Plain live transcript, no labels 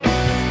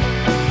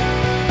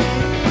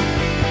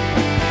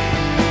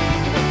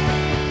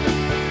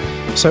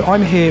So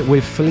I'm here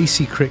with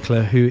Felicie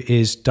Crickler, who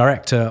is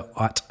Director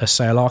at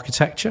Assail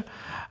Architecture,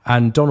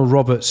 and Donald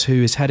Roberts,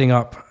 who is heading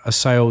up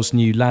Assail's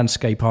new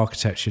Landscape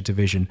Architecture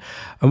division.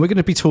 And we're going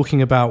to be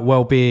talking about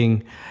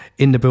well-being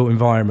in the built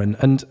environment.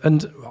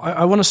 And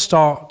I want to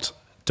start,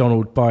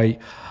 Donald, by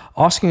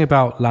asking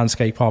about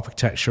landscape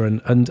architecture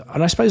and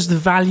I suppose the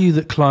value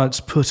that clients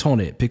put on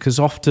it, because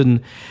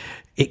often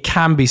it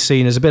can be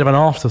seen as a bit of an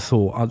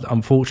afterthought,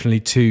 unfortunately,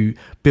 to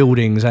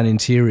buildings and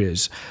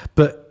interiors.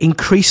 But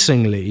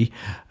increasingly,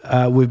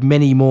 with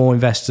many more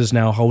investors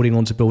now holding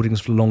on to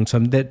buildings for the long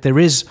term, there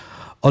is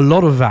a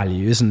lot of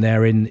value, isn't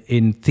there,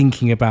 in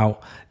thinking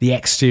about the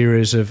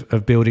exteriors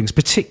of buildings,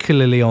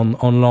 particularly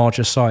on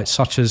larger sites,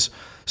 such as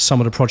some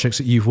of the projects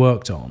that you've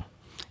worked on?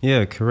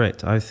 Yeah,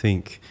 correct. I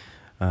think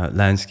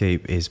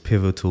landscape is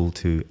pivotal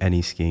to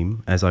any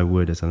scheme, as I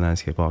would as a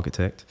landscape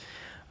architect.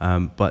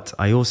 But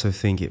I also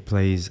think it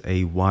plays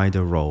a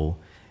wider role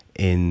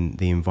in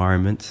the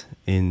environment,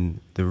 in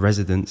the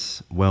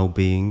residents'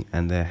 well-being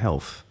and their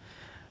health.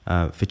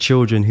 For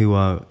children who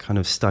are kind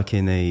of stuck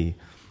in a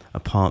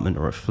apartment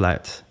or a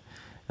flat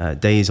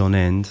days on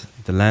end,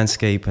 the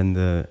landscape and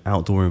the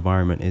outdoor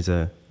environment is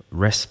a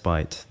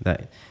respite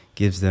that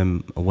gives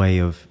them a way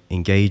of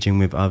engaging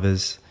with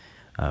others,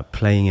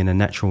 playing in a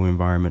natural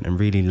environment and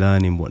really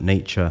learning what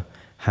nature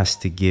has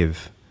to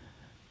give.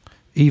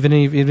 Even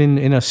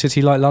in a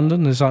city like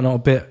London, is that not a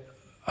bit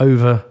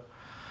over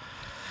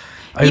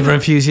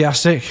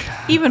enthusiastic?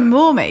 Even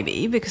more,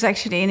 maybe, because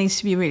actually it needs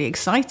to be really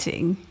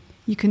exciting.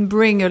 You can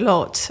bring a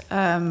lot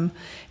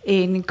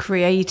in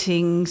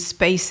creating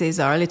spaces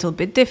that are a little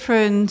bit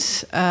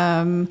different,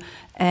 and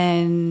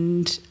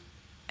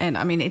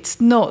I mean, it's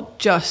not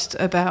just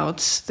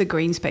about the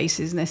green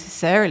spaces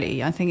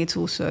necessarily. I think it's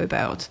also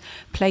about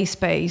play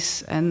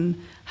space and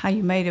how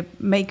you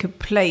make a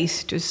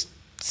place just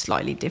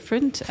slightly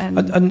different.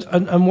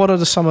 And what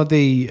are some of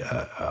the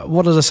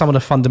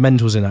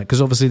fundamentals in that?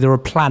 Because obviously there are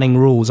planning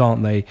rules,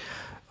 aren't there,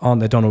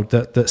 Donald,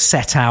 that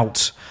set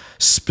out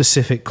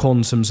specific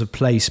quantums of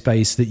play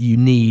space that you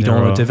need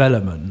on a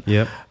development.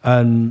 Yep.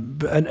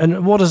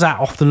 And what does that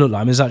often look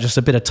like? I mean, is that just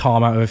a bit of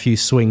tarmac with a few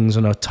swings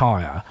and a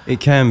tyre? It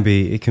can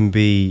be,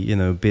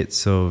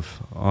 bits of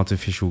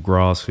artificial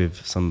grass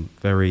with some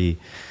very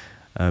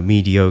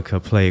mediocre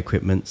play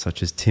equipment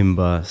such as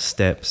timber,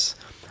 steps.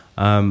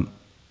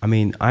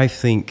 I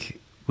think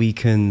we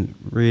can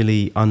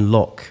really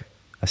unlock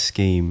a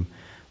scheme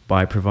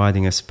by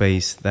providing a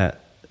space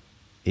that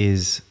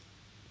is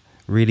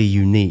really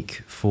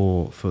unique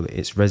for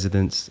its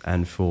residents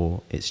and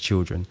for its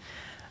children.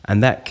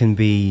 And that can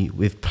be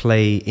with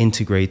play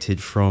integrated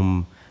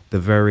from the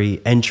very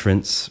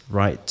entrance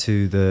right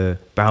to the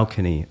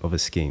balcony of a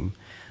scheme.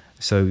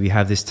 So we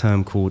have this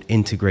term called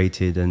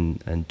integrated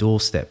and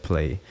doorstep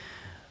play,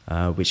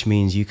 which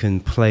means you can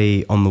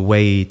play on the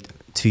way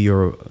to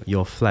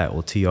your flat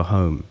or to your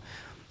home.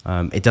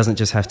 It doesn't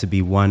just have to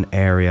be one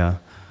area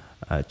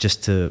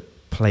just to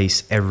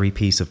place every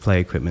piece of play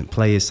equipment.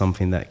 Play is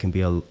something that can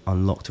be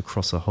unlocked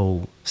across a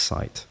whole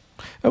site.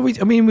 Are we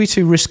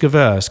too risk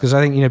averse? Because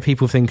I think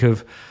people think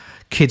of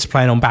kids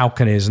playing on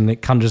balconies and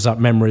it conjures up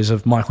memories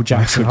of Michael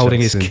Jackson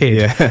holding his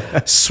kid,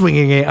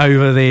 swinging it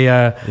over the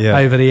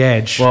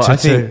edge. Well, I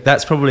think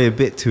that's probably a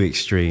bit too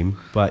extreme,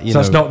 but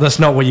so that's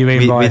not what you mean.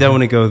 We don't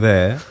want to go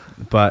there,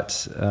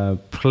 but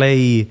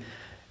play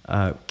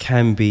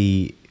can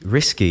be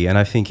risky, and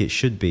I think it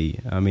should be.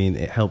 I mean,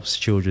 it helps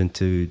children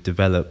to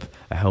develop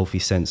a healthy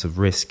sense of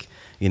risk.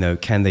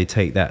 Can they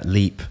take that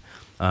leap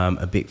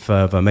a bit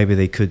further? Maybe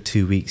they could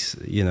 2 weeks,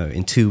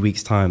 in 2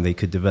 weeks' time, they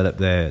could develop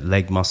their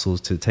leg muscles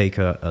to take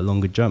a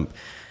longer jump.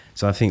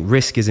 So I think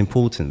risk is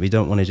important. We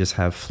don't want to just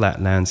have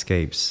flat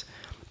landscapes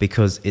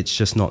because it's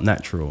just not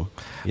natural.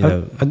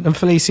 And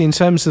Felicie, in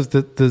terms of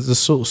the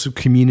sorts of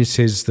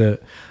communities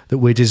that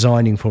we're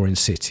designing for in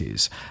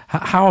cities,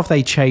 how have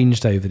they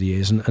changed over the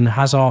years? And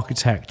has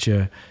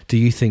architecture, do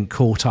you think,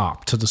 caught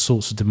up to the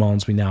sorts of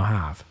demands we now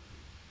have?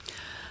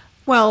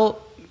 Well,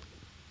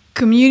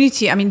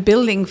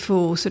 building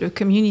for sort of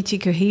community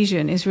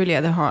cohesion is really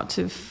at the heart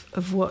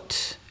of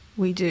what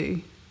we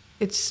do.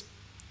 It's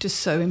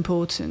just so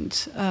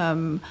important.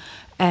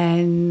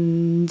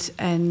 And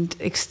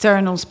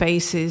external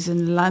spaces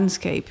and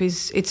landscape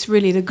it's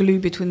really the glue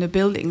between the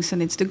buildings,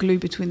 and it's the glue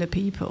between the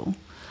people.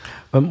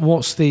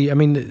 Is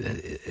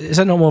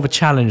that not more of a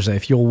challenge though,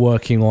 if you're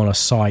working on a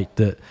site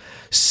that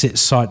sits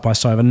side by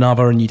side of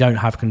another and you don't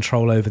have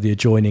control over the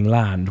adjoining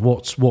land?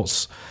 What's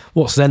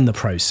then the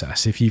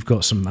process if you've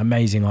got some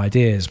amazing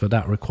ideas, but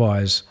that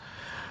requires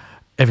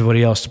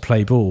everybody else to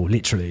play ball,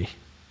 literally?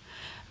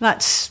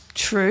 That's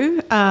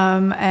true.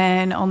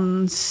 And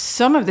on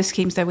some of the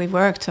schemes that we've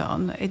worked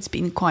on, it's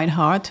been quite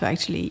hard to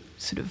actually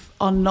sort of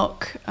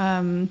unlock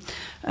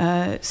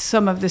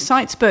some of the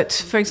sites. But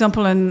for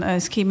example, a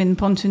scheme in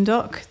Pontoon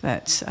Dock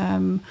that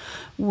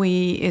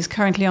is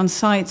currently on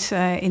site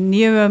in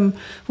Newham,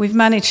 we've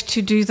managed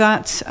to do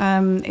that.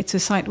 It's a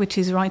site which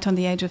is right on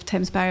the edge of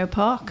Thames Barrier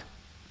Park.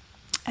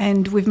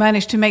 And we've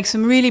managed to make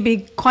some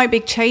really quite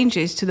big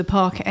changes to the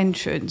park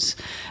entrance,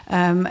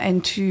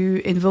 and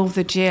to involve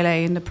the GLA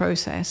in the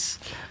process.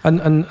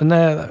 And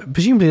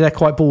presumably they're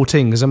quite bought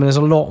in, because I mean there's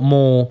a lot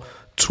more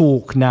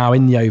talk now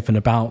in the open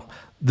about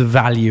the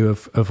value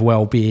of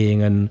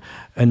well-being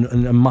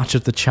and much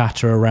of the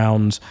chatter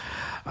around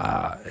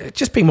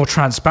just being more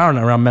transparent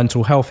around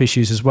mental health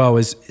issues as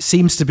well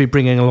seems to be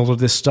bringing a lot of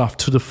this stuff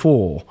to the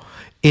fore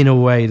in a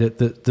way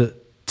that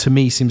to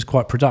me seems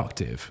quite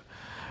productive.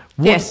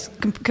 Yes,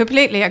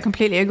 completely. I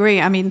completely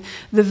agree. I mean,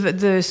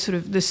 the sort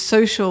of the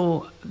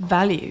social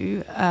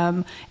value,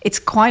 it's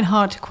quite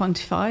hard to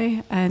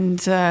quantify,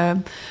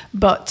 and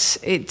but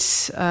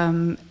it's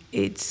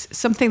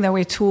something that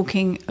we're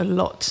talking a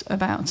lot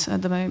about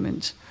at the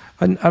moment.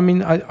 And I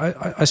mean,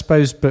 I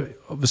suppose, but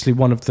obviously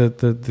one of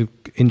the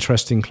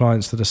interesting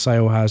clients that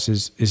Assail has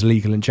is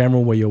Legal &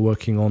 General, where you're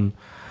working on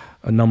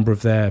a number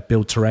of their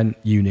build-to-rent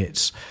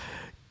units.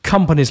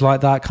 Companies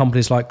like that,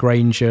 companies like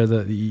Grainger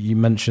that you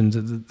mentioned,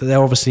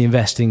 they're obviously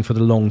investing for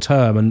the long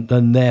term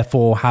and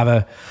therefore have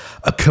a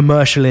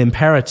commercial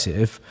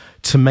imperative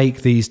to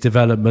make these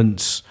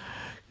developments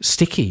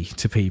sticky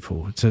to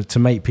people, to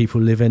make people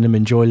live in them,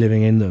 enjoy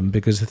living in them,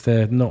 because if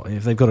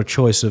they've got a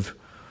choice of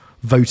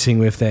voting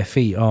with their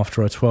feet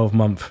after a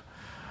 12-month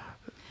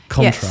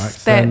contract.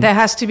 Yes, there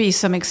has to be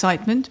some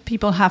excitement.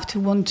 People have to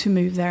want to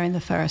move there in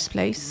the first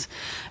place.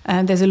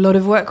 And there's a lot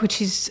of work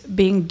which is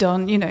being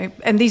done,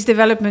 and these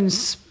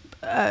developments,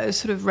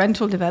 sort of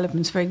rental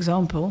developments, for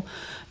example,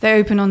 they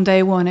open on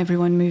day one,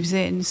 everyone moves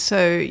in.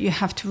 So you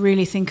have to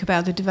really think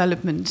about the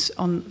development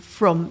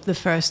from the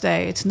first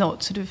day. It's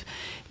not sort of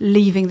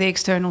leaving the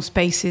external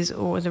spaces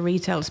or the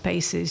retail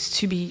spaces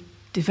to be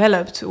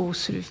developed or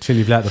sort of till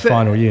you've let the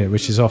final unit,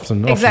 which is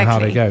often how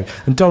they go.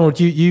 And Donald,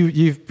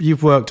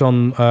 you've worked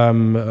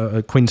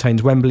on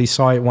Quintain's Wembley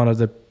site, one of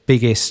the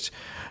biggest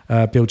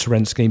build to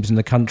rent schemes in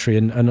the country,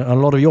 and a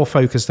lot of your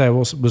focus there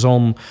was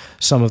on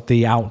some of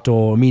the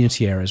outdoor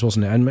amenity areas,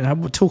 wasn't it?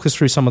 And talk us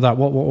through some of that.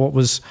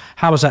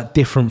 How was that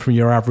different from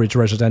your average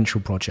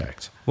residential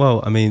project?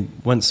 Well, I mean,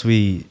 once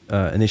we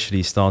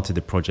initially started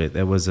the project,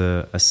 there was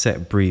a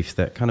set brief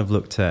that kind of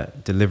looked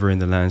at delivering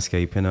the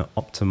landscape in an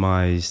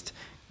optimized,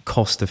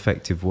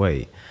 cost-effective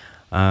way.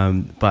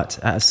 But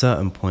at a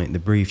certain point, the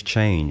brief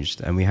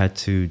changed and we had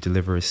to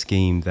deliver a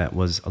scheme that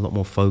was a lot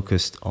more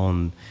focused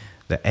on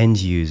the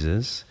end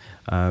users.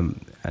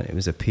 And it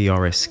was a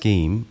PRS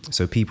scheme,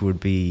 so people would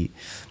be,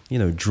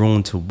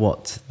 drawn to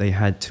what they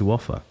had to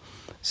offer.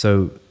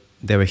 So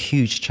there were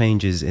huge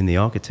changes in the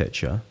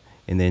architecture,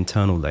 in the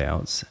internal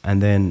layouts,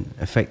 and then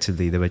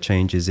effectively there were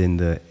changes in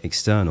the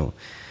external.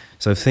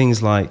 So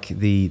things like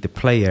the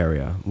play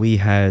area, we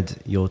had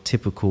your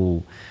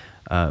typical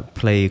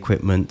play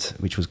equipment,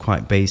 which was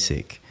quite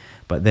basic.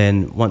 But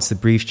then once the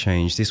brief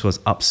changed, this was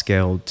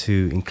upscaled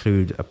to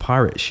include a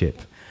pirate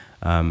ship,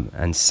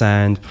 and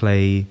sand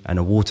play and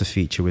a water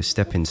feature with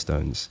stepping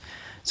stones.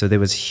 So there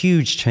was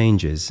huge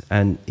changes,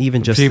 and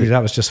even just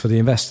that was just for the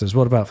investors.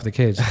 What about for the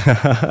kids?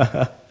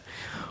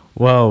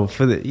 Well,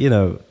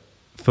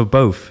 for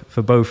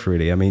both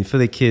really. I mean, for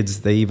the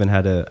kids, they even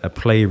had a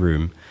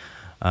playroom,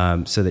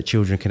 so that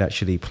children could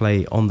actually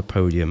play on the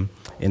podium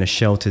in a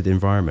sheltered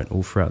environment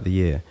all throughout the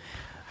year.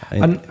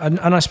 And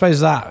I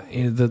suppose that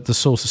the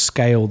sort of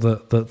scale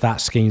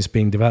that scheme's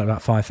being developed,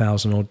 about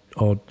 5,000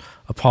 odd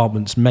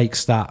apartments,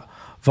 makes that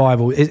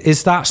viable.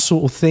 Is that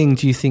sort of thing,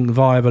 do you think,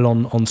 viable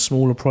on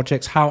smaller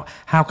projects? How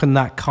can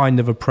that kind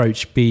of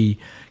approach be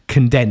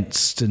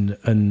condensed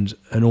and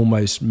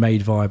almost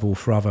made viable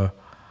for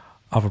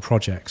other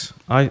projects?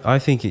 I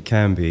think it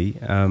can be,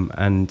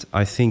 and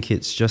I think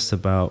it's just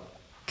about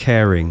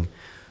caring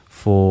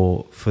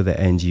for the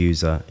end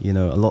user. A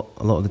lot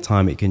of the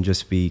time it can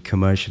just be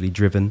commercially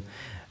driven,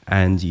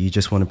 and you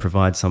just want to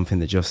provide something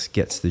that just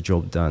gets the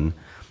job done.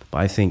 But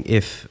I think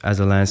if, as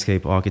a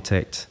landscape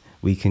architect,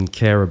 we can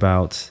care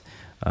about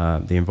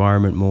the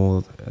environment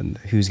more and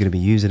who's going to be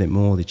using it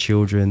more, the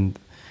children,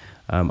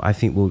 I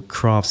think we'll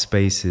craft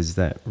spaces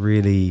that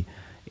really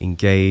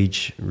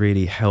engage,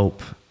 really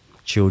help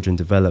children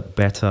develop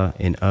better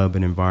in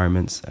urban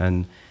environments,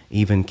 and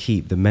even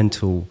keep the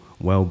mental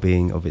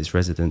well-being of its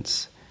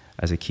residents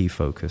as a key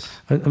focus.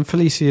 And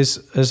Felicia,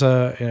 as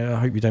I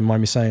hope you don't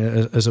mind me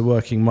saying, as a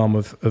working mum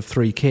of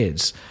 3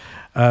 kids,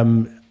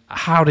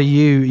 how do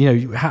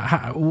you,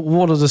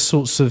 what are the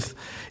sorts of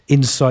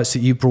insights that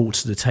you brought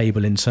to the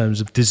table in terms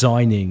of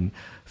designing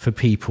for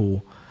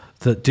people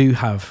that do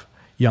have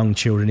young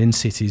children in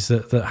cities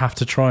that have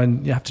to try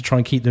and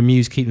keep them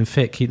amused, keep them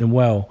fit, keep them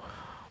well?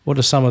 What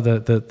are some of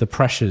the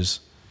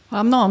pressures? Well,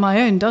 I'm not on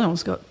my own.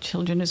 Donald's got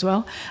children as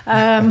well.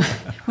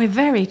 We're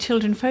very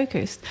children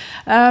focused.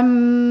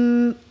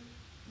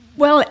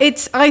 Well,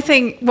 I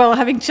think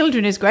having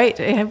children is great.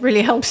 It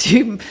really helps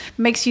you,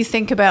 makes you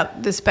think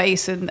about the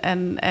space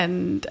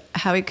and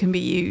how it can be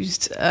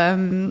used,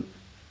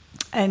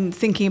 and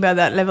thinking about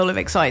that level of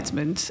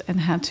excitement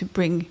and how to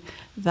bring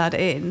that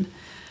in.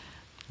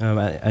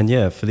 And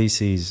yeah,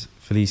 Felici's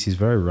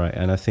very right.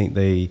 And I think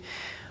the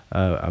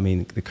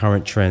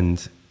current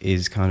trend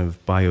is kind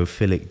of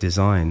biophilic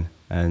design.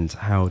 and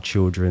how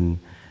children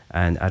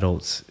and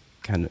adults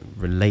can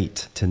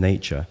relate to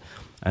nature.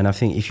 And I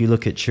think if you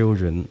look at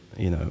children,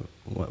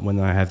 when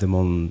I have them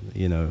on,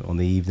 on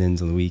the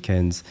evenings, on the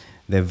weekends,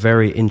 they're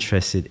very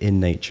interested in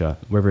nature,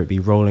 whether it be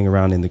rolling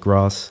around in the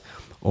grass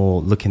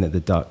or looking at the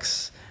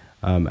ducks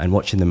and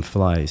watching them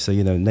fly. So,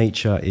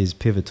 nature is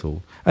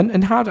pivotal.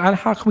 And how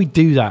can we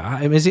do that?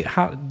 I mean,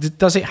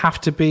 does it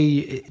have to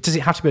be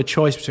a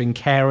choice between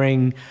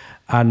caring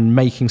and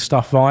making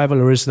stuff viable,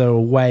 or is there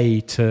a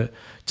way to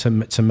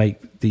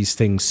make these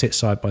things sit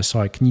side by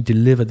side? Can you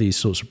deliver these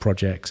sorts of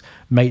projects,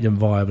 make them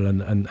viable,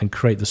 and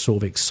create the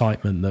sort of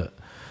excitement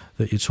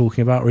that you're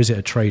talking about, or is it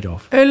a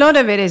trade-off? A lot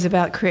of it is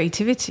about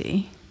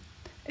creativity.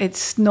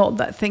 It's not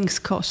that things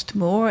cost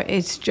more.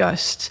 It's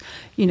just,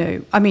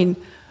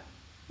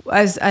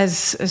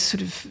 as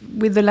sort of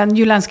with the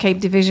new landscape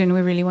division,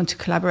 we really want to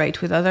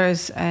collaborate with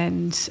others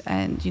and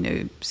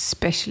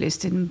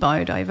specialists in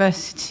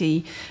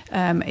biodiversity,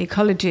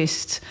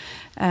 ecologists,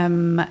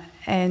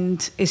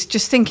 and it's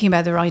just thinking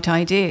about the right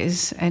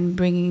ideas and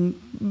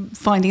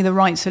finding the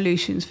right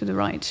solutions for the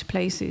right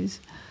places.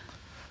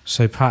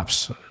 So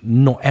perhaps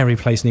not every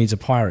place needs a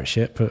pirate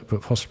ship,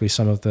 but possibly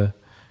some of the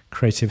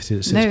creativity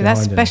that sits behind it. No,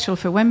 that's special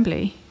for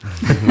Wembley.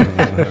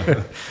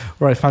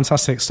 Right,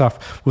 fantastic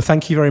stuff. Well,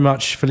 thank you very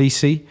much,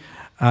 Felicie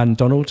and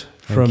Donald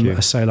from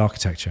A Sail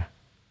Architecture.